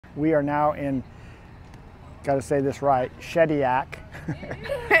We are now in, gotta say this right, Shediac.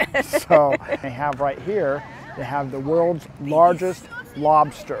 So they have right here, they have the world's largest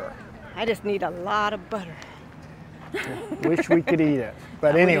lobster. I just need a lot of butter. Wish we could eat it.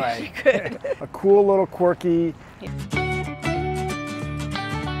 But anyway, a cool little Quirky.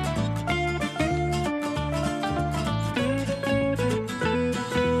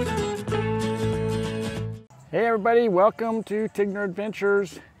 Hey everybody, welcome to Tigner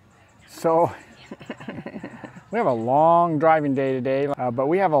Adventures. So we have a long driving day today, but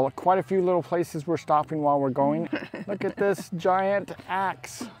we have quite a few little places we're stopping while we're going. Look at this giant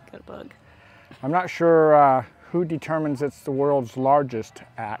axe. Got a bug. I'm not sure who determines it's the world's largest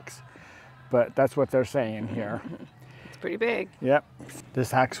axe, but that's what they're saying here. It's pretty big. Yep.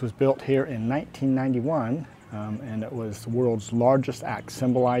 This axe was built here in 1991. And it was the world's largest axe,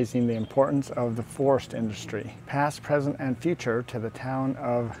 symbolizing the importance of the forest industry, past, present, and future to the town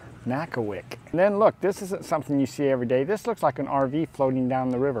of Nakawik. And then look, this isn't something you see every day. This looks like an RV floating down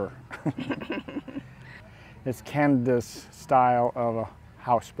the river. It's Canada's style of a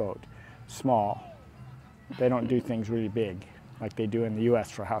houseboat, small. They don't do things really big like they do in the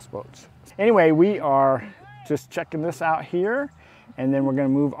US for houseboats. Anyway, we are just checking this out here. And then we're going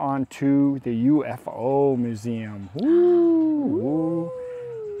to move on to the UFO Museum. Woo!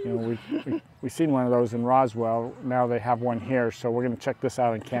 You know, we've seen one of those in Roswell. Now they have one here, so we're going to check this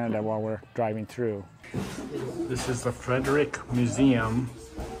out in Canada while we're driving through. This is the Frederick Museum,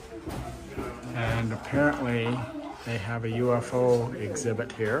 and apparently they have a UFO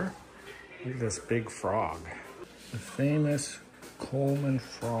exhibit here. Look at this big frog. The famous Coleman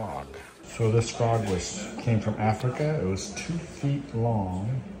frog. So this frog came from Africa. It was 2 feet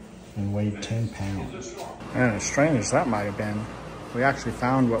long and weighed 10 pounds. And as strange as that might have been, we actually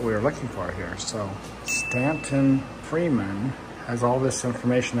found what we were looking for here. So Stanton Freeman has all this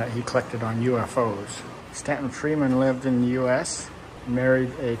information that he collected on UFOs. Stanton Freeman lived in the US,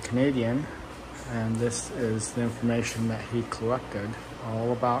 married a Canadian, and this is the information that he collected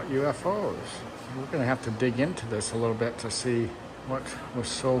all about UFOs. We're gonna have to dig into this a little bit to see what was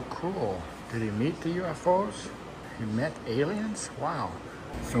so cool. Did he meet the UFOs? He met aliens? Wow.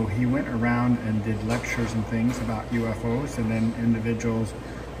 So he went around and did lectures and things about UFOs, and then individuals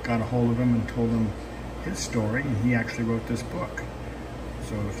got a hold of him and told him his story, and he actually wrote this book.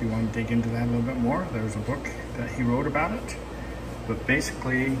 So if you want to dig into that a little bit more, there's a book that he wrote about it. But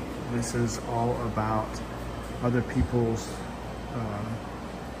basically, this is all about other people's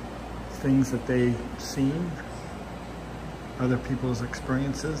things that they've seen, other people's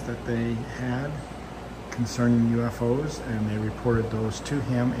experiences that they had concerning UFOs, and they reported those to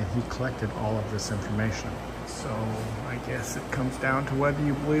him, and he collected all of this information. So I guess it comes down to whether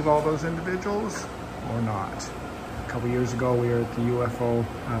you believe all those individuals or not. A couple years ago we were at the UFO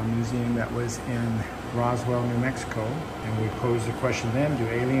museum that was in Roswell, New Mexico, and we posed the question then, do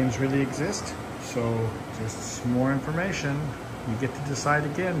aliens really exist? So just some more information. You get to decide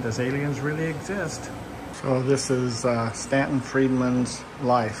again, does aliens really exist? So this is Stanton Friedman's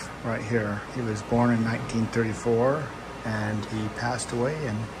life right here. He was born in 1934 and he passed away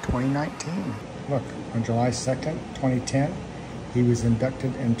in 2019. Look, on July 2nd, 2010, he was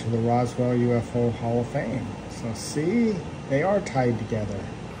inducted into the Roswell UFO Hall of Fame. So see, they are tied together.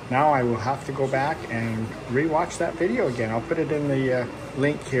 Now I will have to go back and rewatch that video again. I'll put it in the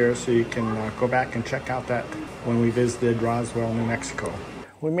link here so you can go back and check out that when we visited Roswell, New Mexico.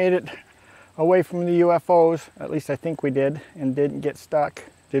 We made it away from the UFOs, at least I think we did, and didn't get stuck,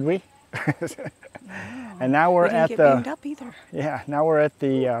 did we? No, and now we're at the banged up either. Yeah, now we're at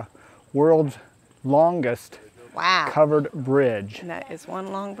the world's longest covered bridge. And that is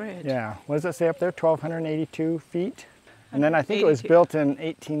one long bridge. Yeah, what does that say up there? 1,282 feet? And then I think it was built in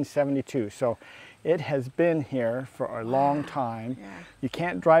 1872, so it has been here for a long time. Yeah. You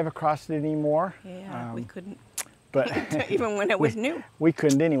can't drive across it anymore. Yeah, we couldn't. But even when it was new. We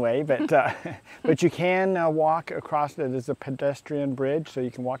couldn't anyway, but but you can walk across it as a pedestrian bridge, so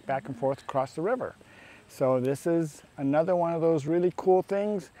you can walk back and forth across the river. So this is another one of those really cool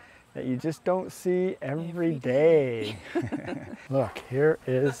things that you just don't see every day. Look, here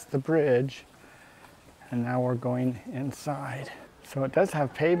is the bridge, and now we're going inside. So it does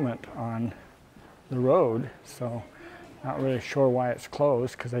have pavement on the road, so not really sure why it's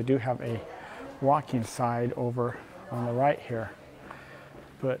closed, because I do have a walking side over on the right here,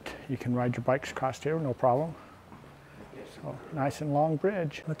 but you can ride your bikes across here, no problem. So nice and long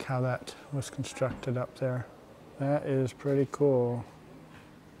bridge. Look how that was constructed up there. That is pretty cool.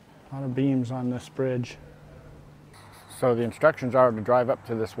 A lot of beams on this bridge. So the instructions are to drive up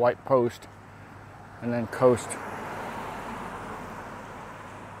to this white post and then coast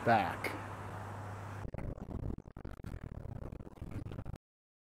back.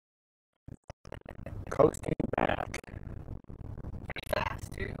 Coasting back.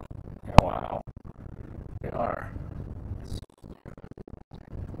 Fast too. Oh, wow. They are.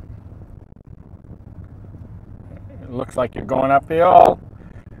 It looks like you're going uphill,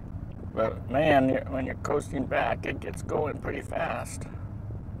 but man, when you're coasting back, it gets going pretty fast.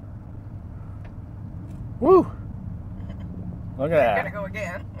 Woo! Look at that. Gonna go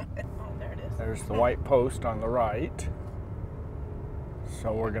again. Oh, there it is. There's the white post on the right.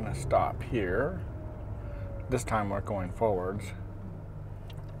 So we're gonna stop here. This time we're going forwards.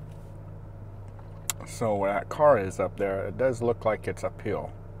 So where that car is up there, it does look like it's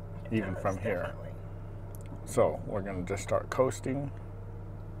uphill, even from here. Definitely. So we're gonna just start coasting.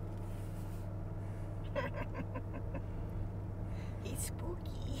 He's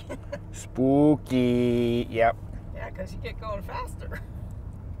spooky. Spooky, yep. Yeah, because you get going faster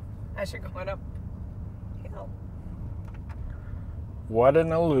as you're going up hill. What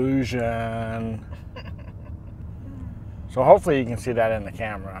an illusion. So hopefully you can see that in the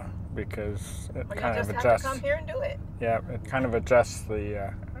camera, because it Well, kind you of just adjusts. have to come here and do it. Yeah, it kind of adjusts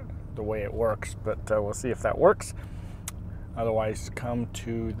the way it works, but we'll see if that works. Otherwise, come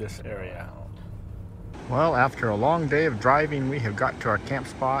to this area. Well, after a long day of driving, we have got to our camp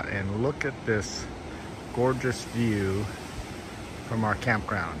spot, and look at this gorgeous view from our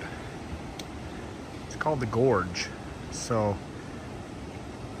campground. It's called the Gorge. So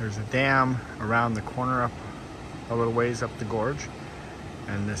there's a dam around the corner up a little ways up the gorge,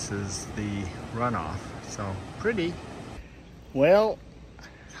 and this is the runoff. So pretty. Well,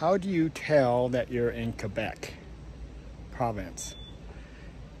 how do you tell that you're in Quebec province?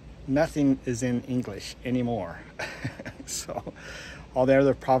 Nothing is in English anymore. So all the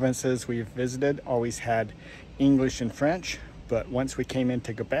other provinces we've visited always had English and French, but once we came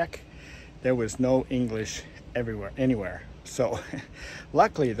into Quebec, there was no English anywhere. So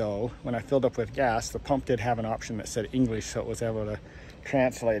luckily though, when I filled up with gas, the pump did have an option that said English, so it was able to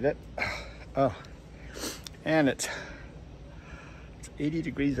translate it. Oh, and it's 80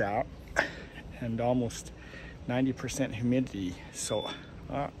 degrees out and almost 90% humidity, so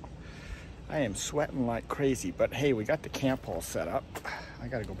I am sweating like crazy. But hey, we got the camp all set up. I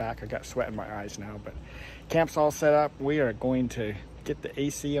gotta go back, I got sweat in my eyes now, but camp's all set up. We are going to get the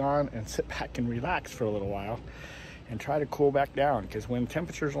AC on and sit back and relax for a little while and try to cool back down, because when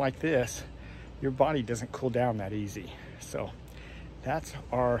temperatures like this, your body doesn't cool down that easy. So that's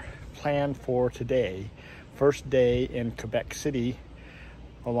our plan for today. First day in Quebec City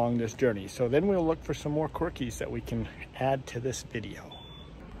along this journey. So then we'll look for some more quirkies that we can add to this video.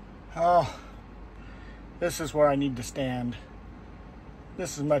 Oh, this is where I need to stand.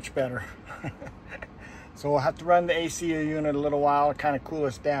 This is much better. So we'll have to run the AC unit a little while to kind of cool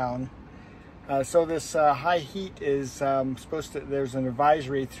us down. So this high heat is supposed to, there's an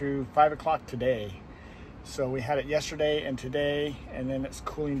advisory through 5 o'clock today. So we had it yesterday and today, and then it's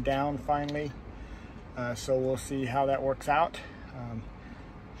cooling down finally. So we'll see how that works out.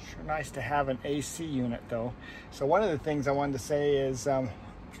 Sure nice to have an AC unit though. So one of the things I wanted to say is,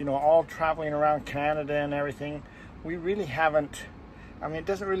 you know, all traveling around Canada and everything, we really haven't, I mean, it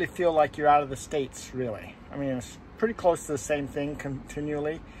doesn't really feel like you're out of the States, really. I mean, it's pretty close to the same thing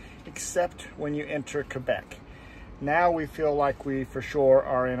continually, except when you enter Quebec. Now we feel like we for sure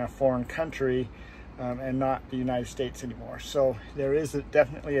are in a foreign country and not the United States anymore. So there is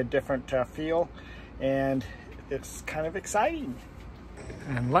definitely a different feel, and it's kind of exciting.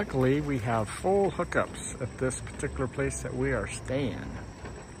 And luckily we have full hookups at this particular place that we are staying,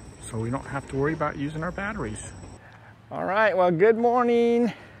 so we don't have to worry about using our batteries. All right, well, good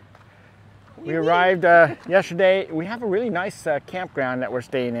morning. We arrived yesterday. We have a really nice campground that we're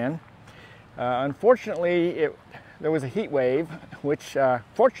staying in. Unfortunately, there was a heat wave, which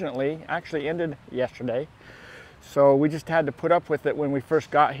fortunately actually ended yesterday. So we just had to put up with it when we first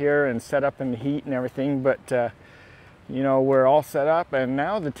got here and set up in the heat and everything. But you know, we're all set up, and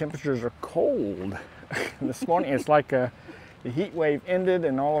now the temperatures are cold. This morning it's like the heat wave ended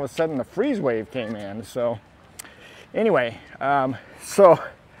and all of a sudden the freeze wave came in. So anyway, so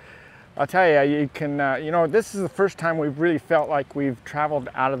I'll tell you, you can, you know, this is the first time we've really felt like we've traveled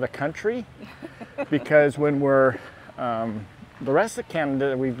out of the country, because when we're, the rest of Canada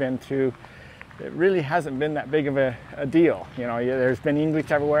that we've been to, it really hasn't been that big of a deal. You know, there's been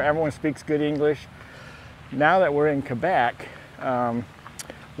English everywhere, everyone speaks good English. Now that we're in Quebec,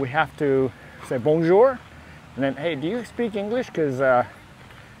 we have to say bonjour, and then, hey, do you speak English? Because,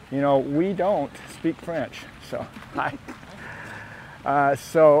 you know, we don't speak French, so hi.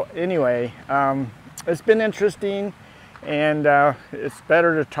 So anyway, it's been interesting, And it's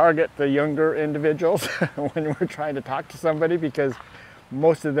better to target the younger individuals when we're trying to talk to somebody, because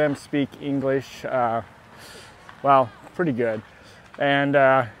most of them speak English, well, pretty good. And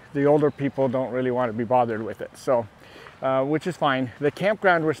the older people don't really want to be bothered with it, so which is fine. The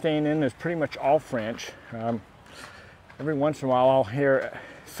campground we're staying in is pretty much all French. Every once in a while I'll hear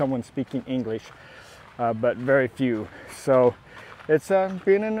someone speaking English, but very few. So it's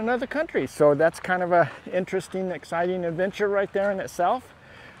being in another country, so that's kind of a interesting, exciting adventure right there in itself.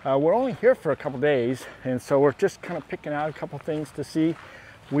 We're only here for a couple days, and so we're just kind of picking out a couple things to see.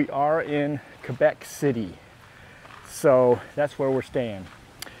 We are in Quebec City, so that's where we're staying.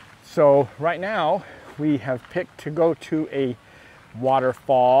 So right now we have picked to go to a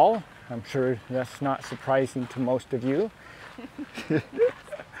waterfall. I'm sure that's not surprising to most of you.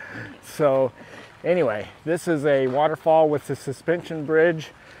 So anyway, this is a waterfall with a suspension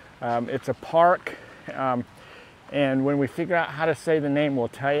bridge. It's a park, and when we figure out how to say the name, we'll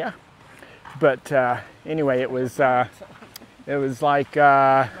tell you. But anyway, it was like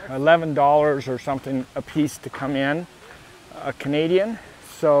 $11 or something a piece to come in, Canadian.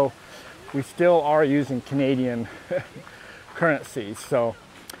 So we still are using Canadian currency. So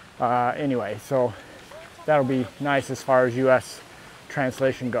anyway, so that'll be nice as far as US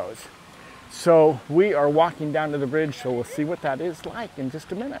translation goes. So we are walking down to the bridge, so we'll see what that is like in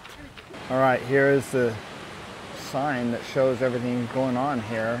just a minute. All right, here is the sign that shows everything going on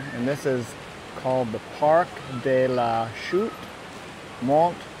here, and this is called the Parc de la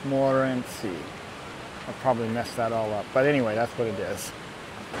Chute-Montmorency. I'll probably mess that all up, but anyway, that's what it is.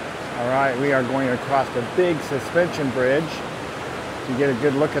 All right, we are going across the big suspension bridge to get a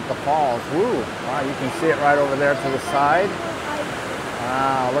good look at the falls. Woo! Wow, you can see it right over there to the side.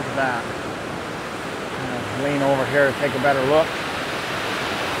 Wow, look at that. Lean over here to take a better look.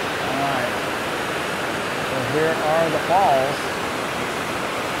 All right, so here are the falls,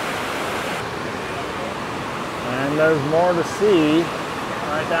 and there's more to see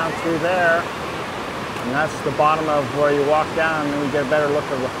right down through there, and that's the bottom of where you walk down and we get a better look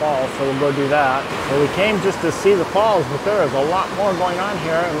of the falls, so we'll go do that. So we came just to see the falls, but there is a lot more going on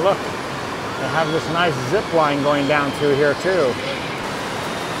here, and look, they have this nice zip line going down through here too.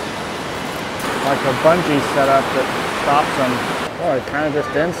 Like a bungee setup that stops them. Oh, it kind of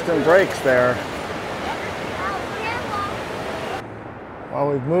just instant brakes there. Well,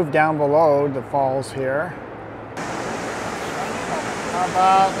 we've moved down below the falls here. How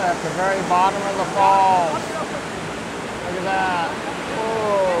about at the very bottom of the falls? Look at that.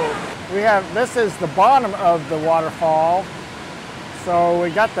 Whoa. This is the bottom of the waterfall. So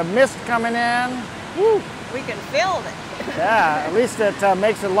we got the mist coming in. Woo. We can feel it. Yeah, at least it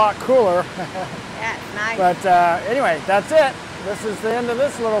makes it a lot cooler. Yeah, it's nice. But anyway, that's it. This is the end of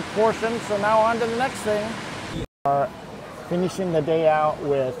this little portion, so now on to the next thing. Finishing the day out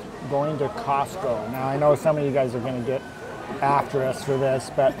with going to Costco. Now I know some of you guys are going to get after us for this,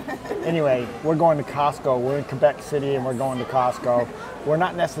 but anyway, we're going to Costco. We're in Quebec City and we're going to Costco. We're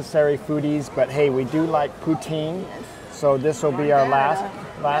not necessarily foodies, but hey, we do like poutine, so this will be our last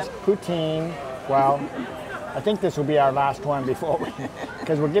poutine. Well, I think this will be our last one before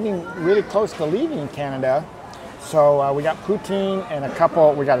because we're getting really close to leaving Canada. So we got poutine and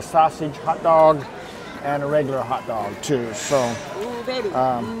we got a sausage hot dog and a regular hot dog too. So,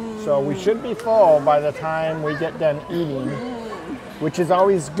 so we should be full by the time we get done eating, which is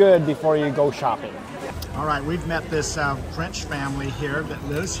always good before you go shopping. All right, we've met this French family here that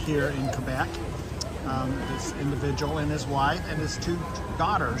lives here in Quebec. This individual and his wife and his two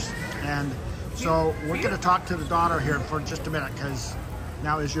daughters. And so we're going to talk to the daughter here for just a minute, because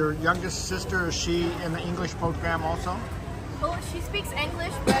now is your youngest sister, is she in the English program also? Well, she speaks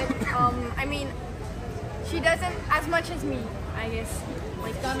English, but I mean, she doesn't as much as me, I guess.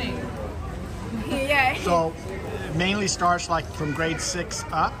 Like stunning. Yeah. So it mainly starts like from grade 6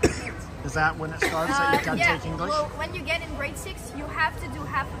 up? Is that when it starts that you can take English? Well, when you get in grade 6, you have to do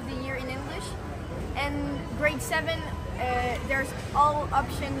half of the year in English. And grade 7, there's all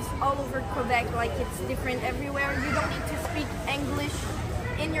options all over Quebec, like it's different everywhere. You don't need to speak English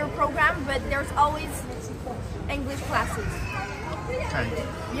in your program, but there's always English classes. Okay.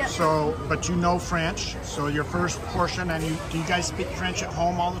 Yeah. So, but you know French, so your first portion, and do you guys speak French at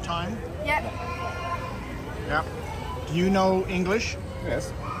home all the time? Yep. Yep. Do you know English?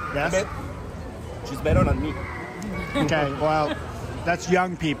 Yes. Yes? She's better than me. Okay, well, that's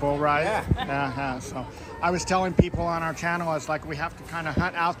young people, right? Yeah. So I was telling people on our channel, it's like we have to kind of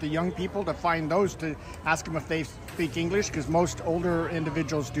hunt out the young people to find those to ask them if they speak English, because most older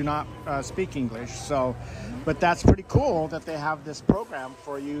individuals do not speak English. So, but that's pretty cool that they have this program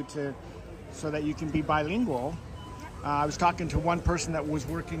for you so that you can be bilingual. I was talking to one person that was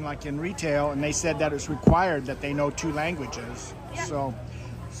working like in retail, and they said that it's required that they know 2 languages. Yeah.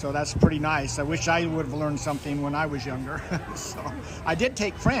 So that's pretty nice. I wish I would have learned something when I was younger. So I did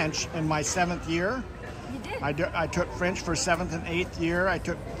take French in my 7th year. You did? I took French for 7th and 8th year. I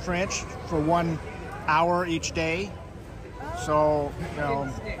took French for 1 hour each day. So, you know,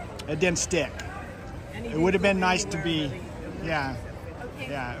 it didn't stick. It would have been nice to be, yeah. Okay.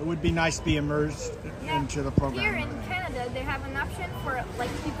 Yeah, it would be nice to be immersed into the program. Here in Canada, they have an option for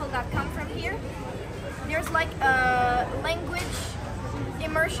like people that come from here. There's like a language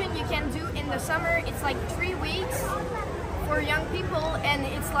immersion you can do in the summer. It's like 3 weeks for young people, and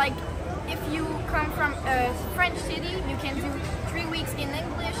it's like if you come from a French city, you can do 3 weeks in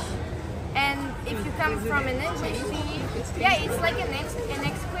English, and if you come from an English city, yeah, it's like an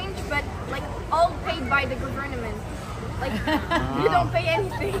exchange, but like all paid by the government. Like you don't pay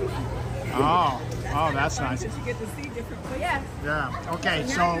anything. Oh, that's nice. You get to see different places. Yeah. Yeah. Okay, Now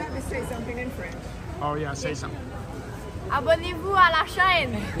you so. have to say something in French. Oh yeah, say something. Abonnez-vous à la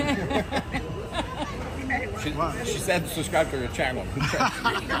chaîne. She said subscribe to your channel.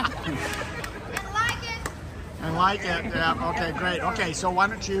 And like it. Yeah. Okay, great. Okay, so why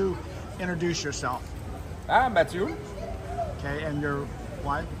don't you introduce yourself? Mathieu. Okay, and your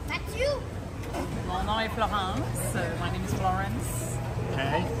wife. Mathieu. Mon nom est Florence. My name is Florence.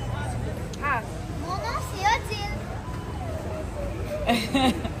 Okay. Ah. Mon nom c'est Odile.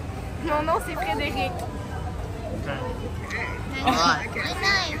 Mon nom c'est Frédéric. Okay. All right. My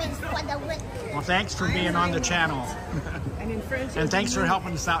name is Guadalupe. Well, thanks for being on the channel, And in French. and thanks for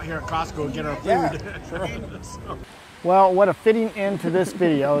helping us out here at Costco get our food. Yeah, sure. Well, what a fitting end to this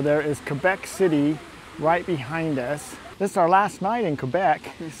video. There is Quebec City right behind us. This is our last night in Quebec,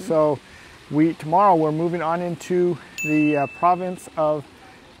 so tomorrow we're moving on into the province of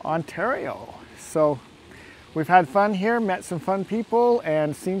Ontario. So we've had fun here, met some fun people,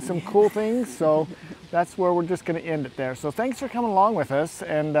 and seen some cool things. So that's where we're just going to end it there. So thanks for coming along with us,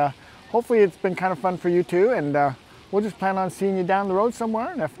 and hopefully it's been kind of fun for you too. And we'll just plan on seeing you down the road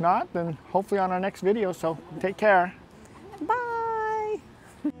somewhere, and if not, then hopefully on our next video. So take care. Bye.